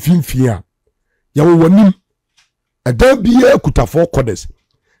dan ni mfimfini a ya wo wanim edan biye kuta 4 corners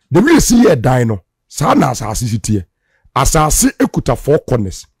the way see ye dan no sa na asase sitie asase ekuta 4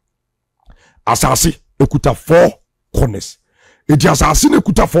 corners asase ekuta 4 corners eti asase ne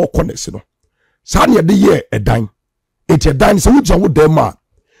ekuta 4 corners no sa na de ye edan eti edan se wo gina wo dan ma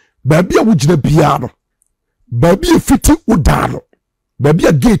ba bia wo gina bia no ba bia fiti wo dan no ba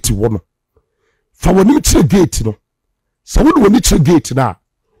bia gate wo no fa woni chire gate no sa wo woni chire gate na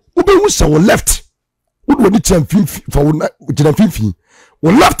wo be hu sa wo left wo woni chire mfimfi fa wo gina mfimfi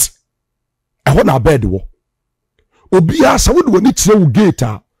wo left ho na bed wo obia sa wo woni chire wo gate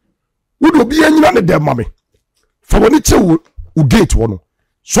a wo obi anyina ne dem mame fa woni chire wo gate wo no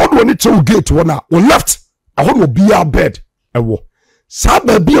so wo woni chire wo gate wo na wo left ho na obia bed wo sa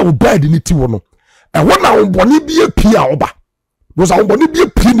ba bia wo bed ni ti wo no ho na wo boni bia pia oba wo sa wo boni bia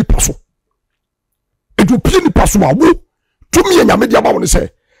pia ni paso edu pie ni paso a wo tumi ya nyame dia ba woni se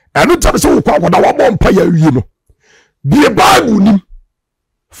enu tabe se wo kwa woda wa bo mpa ya wie no bie bible nim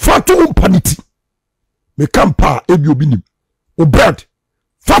fatu mpaniti me kampa ebi obi nim o bed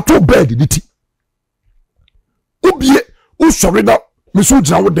fatu bed niti obie o sori na me so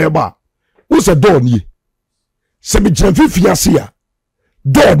gina wo de ba wo se door nie se me gina fifia se ya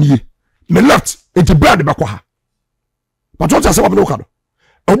door nie me left enti bed be kwa ha but what say wa me no ka no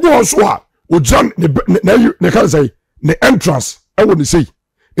obo so ha o jan ne kan say ne entrance e woni say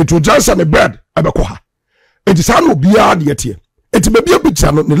it will just on the bed abekwa ha enti sa no bia de yete enti be bia bi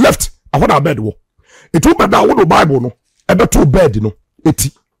no ne left ahoda bed wo it will bed wo no bible no ebeto bed no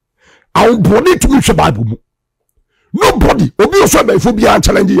eti awu body to me hwe bible mu nobody obi oso be fo bia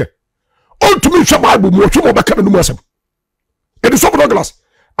challenge ye on to me hwe bible mu hwe mo be ka no mu asem edi so for glass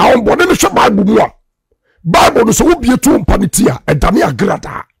awu body no hwe bible mu a bible no so wo bia to mpaniti a edane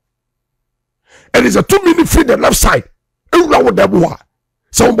agrada. It is a 2 minute free the left side. Ewura wo dem wa.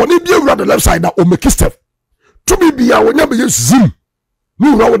 Somebody be ewura the left side that o make step. To me be a wonya be zim.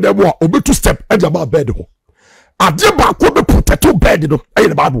 No ewura wo dem wa o be 2 step e jaba bed ho. Ade ba ko be protect bed no e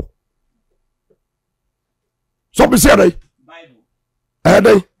the bible. So be say dey bible.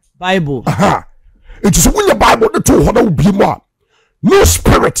 Dey bible. Aha. It is wonya bible the to ho na wo bi mu a. No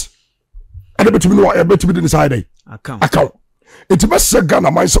spirit. And e betimi no e betimi the side dey. Account. Enti bese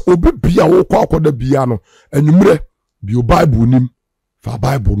Ghana man se obi bia wo kwa akoda bia no anwumre bi o bible nim fa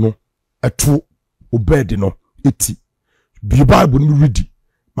bible no eto o bed no eti bi bible no ready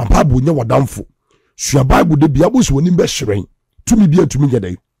ma bible nya wadamfo sua bible de bia bo so nim be hweren tumi bia tumi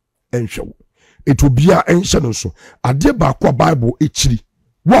gede enhwe wo eto bia enhye no so ade ba kwa bible echiri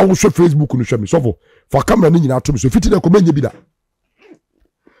wo a wo hwe Facebook no hwe me so for camera ni nyina to me so fiti na komanya bi da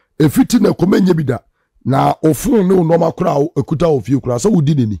efiti na komanya bi da na ofun ne onoma kura ekuta ofie kura so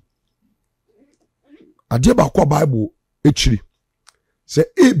wudi nini ade ba kwa bible echiri say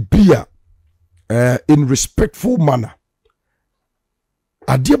e bia in respectful manner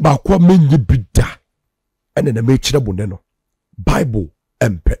ade ba kwa menye bida ene na mechire bonne no bible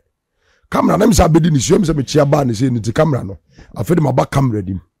empe camera na me say abedi ni so me say me chia ba ni say ni ti camera no afede ma ba camera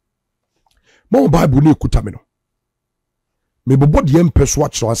dim mo Bible na ekuta me no me bobo de empeso a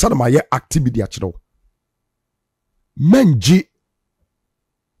kiro ansa na ma ye activity a kiro menji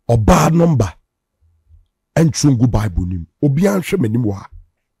oba number entrungu Bible nim obi anhwe manim wa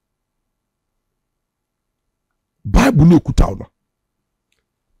Bible na ekuta no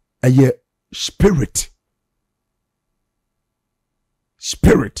eye spirit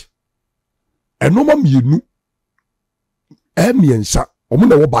enoma mienu emiensa omo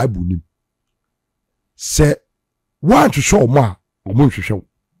na wo Bible nim se wa hwehwe omo a omo hwehwe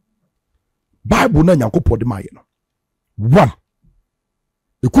Bible na Nyankopɔ de maye no one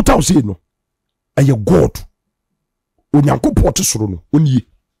ekuta wo sei no eye God Onyankopɔ te soro no onie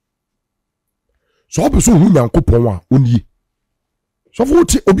so obeso hu Nyankopɔ a onie so fo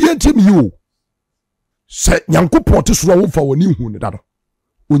ti obi antie mi yo se Nyankopɔ te soro wo fa woni hu ne da no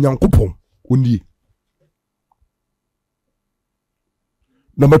Onyankopɔ onie.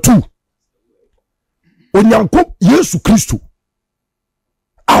 Number 2 Onyankopɔ Yesu Kristo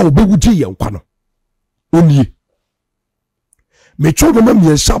a obewuji ye nkwa no onie. Me chodo ma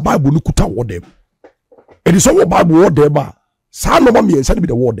miensa Bible no kuta wo dem. It is all Bible wo dem ba sa no ma miensa ne bi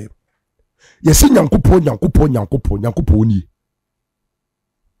de wo dem. Yesi Nyankopɔ onie.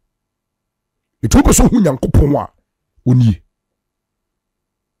 Itobe so hu Nyankopɔ a onie.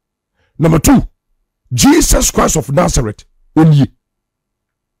 Number 2 Jesus Christ of Nazareth onie.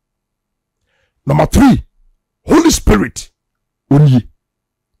 Number 3 Holy Spirit onie.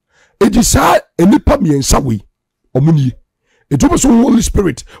 Edisa enipa miensa we omunie. Itobe so Holy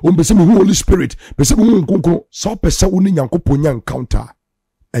Spirit ombese me Holy Spirit bese me nkonkron so pese wo ni Nyankopɔ nya encounter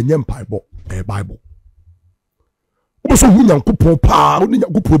enye mpaibo Bible. Obeso hu Nyankopɔ pa wo ni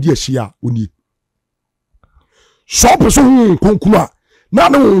Nyankopɔ di ahia onie. So pese hu nkonkron a na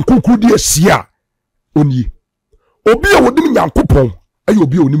nkonkron di ahia onie. Obi a wodi Nyankopɔ ayi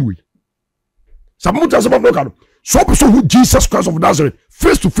obi a onim we. Samu ta sema no kan. So pese hu Jesus Christ of Nazareth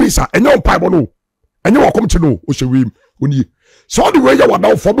face to face a enye mpaibo no. Enye wakom che no o hwewim onie. So the way you are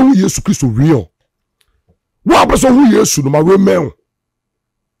now for who Jesus Christ real. What person who Jesus no ma remel.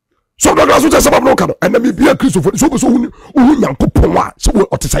 So the guys who say no kan and me be a Christ for so who Nyankopon wa so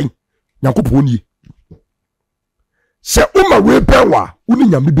o tesan Nyankopon nie. Se o ma we be wa uni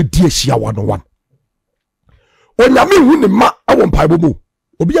nyame be di ahia wa no wan. Onyame hu ne ma awon paibo mo.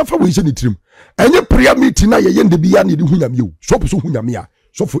 Obi afa we se ne tirim. Enye prayer meeting na ye yende bi ya ne hu nyame o. So person hu nyame a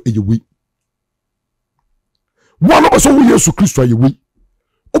so for eyewe. One of us who Jesus Christ are we.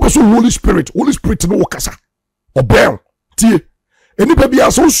 Obeso Holy Spirit no kasa. Obel. Tie. Eni baby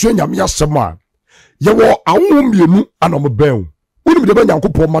aso sua nyame asem a. Ye wo awo mienu anom bel. Uni de ba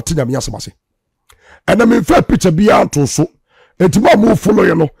Nyankopɔ mate nyame asem ase. Ena me fa picture bia to so. Etima mo follow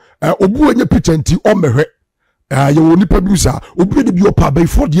ye no. Obu enye picture nti o mehwe. Ye wo nipa bi sa. Obu de bi opa ba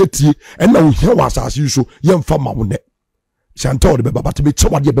ifo de tie. Ena wo hia wa asase so ye mfa ma wo ne. Santa o de be baba te be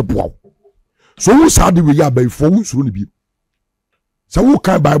chewa de be boa. So who said we ya by for who so be. So who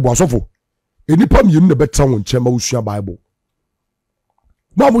can Bible asofo. Enipa mienu na betra won chema usua Bible.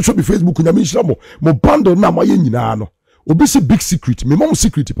 Ma mo show be Facebook nya me hira mo bundle na ma ye nyina no. Obi se big secret, me mom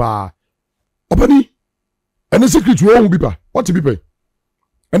secret pa. Opani. Ene secret we won bi pa. What be pay?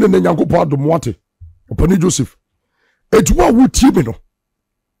 Ene na Nyankopɔ adom wate. Opani Joseph. Etuwa wo tie me no.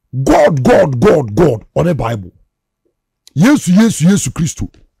 God on the Bible. Yesu Kristo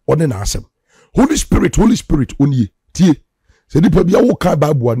on the asem. Holy Spirit onie tie se nipa bia wo kan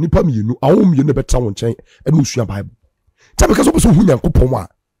Bible nipa mienu awo mienu beta won chen enu usua Bible ta because obo hu Nyankopɔn a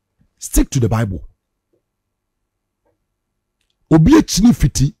stick to the Bible. Obi echini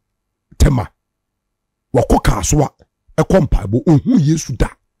fiti tema wakoka so a ekompa bo ohun Yesu da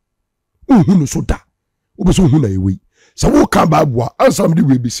ohun no so da obo so ohun na ewe se wo kan Bible ansam de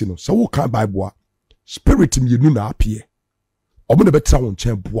we bi si no se wo kan Bible spirit mienu na appear obo ne beta won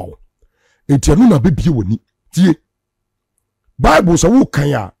chen boa wo etianu na bebie woni tie Bible so wo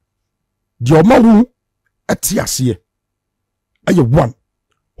kan a de omawu etiase aye one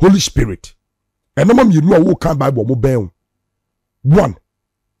Holy Spirit enoma mienu a wo kan Bible mo ben one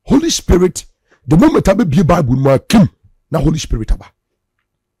Holy Spirit the moment abebie Bible mo akim na Holy Spirit aba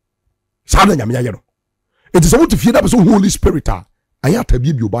sa na nyame aye no it is what if you so Holy Spirit a ayata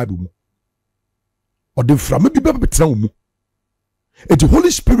bie Bible mu o de fra me bi be betra wo mu. And the Holy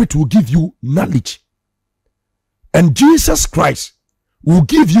Spirit will give you knowledge. And Jesus Christ will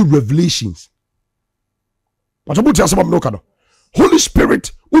give you revelations. Holy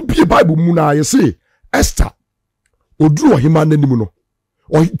Spirit will be a Bible muna you say Esther Odru ohima nanimu no.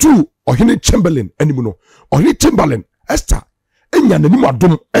 Or two or hine Chamberlain animu no. Or hine Chamberlain Esther enya nanim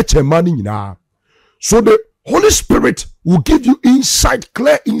adom echema ni nyina. So the Holy Spirit will give you insight,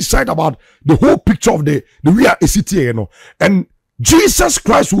 clear insight about the whole picture of the real city, you know. And Jesus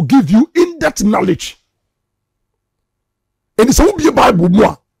Christ will give you in-depth knowledge. And it's a be a Bible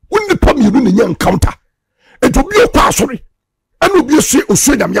more. When the problem you do encounter, it will be a sorry. And will be a say or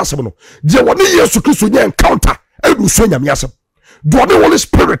say them yasam. There one year so Christ will encounter and will say them yasam. Do the Holy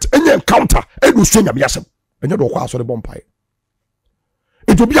Spirit and you encounter and will say them yasam. And you don't pass on the bonfire.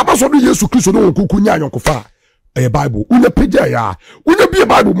 It will be a person who years to Christ no kukunya yonkofa. A Bible. Unya peja ya. Unya be a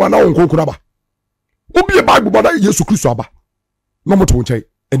Bible man na onkonkuraba. Ubi a Bible man na Yesu Christ aba. No more to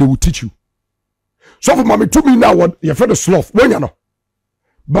and they will teach you. So for mommy to me now what your friend is sloth. When you know.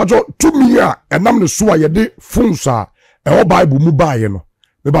 But to me ya and I'm the swa ye de funsa a Bible mu ba ye no.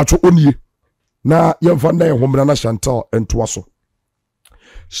 Me ba cho onye. Na ye mfanda ye homra na Chantal ento aso.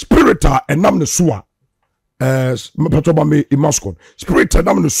 Spirit and I'm the swa. Me pato ba me imaskon. Spirit and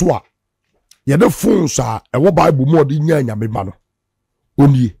I'm the swa. Ye de funsa e Bible mu odi nya nya me ma no.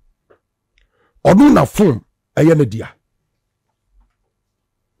 Onye. Onu na fun eye ne dia.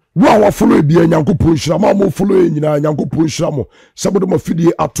 Wa follow bi Nyankopon hira ma mo follow nyina Nyankopon hira mo sabodo mo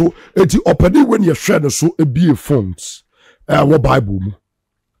fidie ato eti opedi when ye hwe no so ebie phones wo Bible mu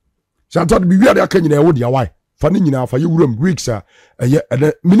Chantal bi wi ade aka nyina wo dia why fa ne nyina fa ye wuram weeks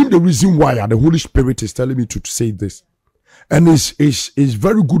minim the reason why the Holy Spirit is telling me to say this, and is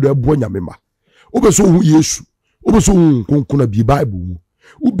very good abo nyamema obeso hu Yesu obeso hu konkona bi Bible mu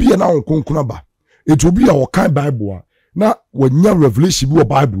ubi na konkona ba eti obi a wo kan Bible a na wanya revelation bi wo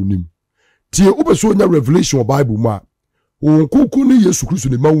Bible nim tie obeso wanya revelation wo Bible mu a won kunku ni Yesu Kristo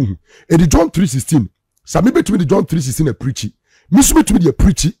ne mawu e di John 3:16 sami betumi di John 3:16 e preach me so betumi di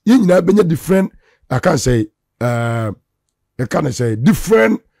preach ye nyina benya different I can say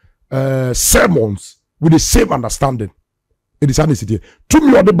different sermons with the same understanding. It is honestly to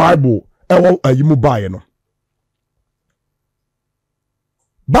me or the Bible you mu buy no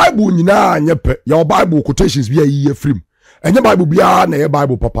Bible nyina anyepe your Bible quotations be ye free and your Bible bia na your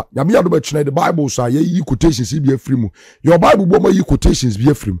Bible papa ya me ado be the Bible so ye quotations be free mu your Bible bo ma ye quotations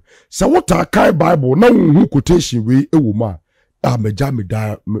be free so what are kind Bible na hu quotation we ewo ma meja me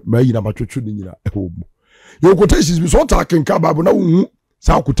da ma yi na matwetwe ni nyina ewo mu your quotations be so talking ka Bible na hu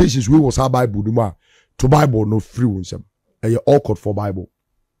sa quotations we was our Bible do ma to Bible no free won sem all code for Bible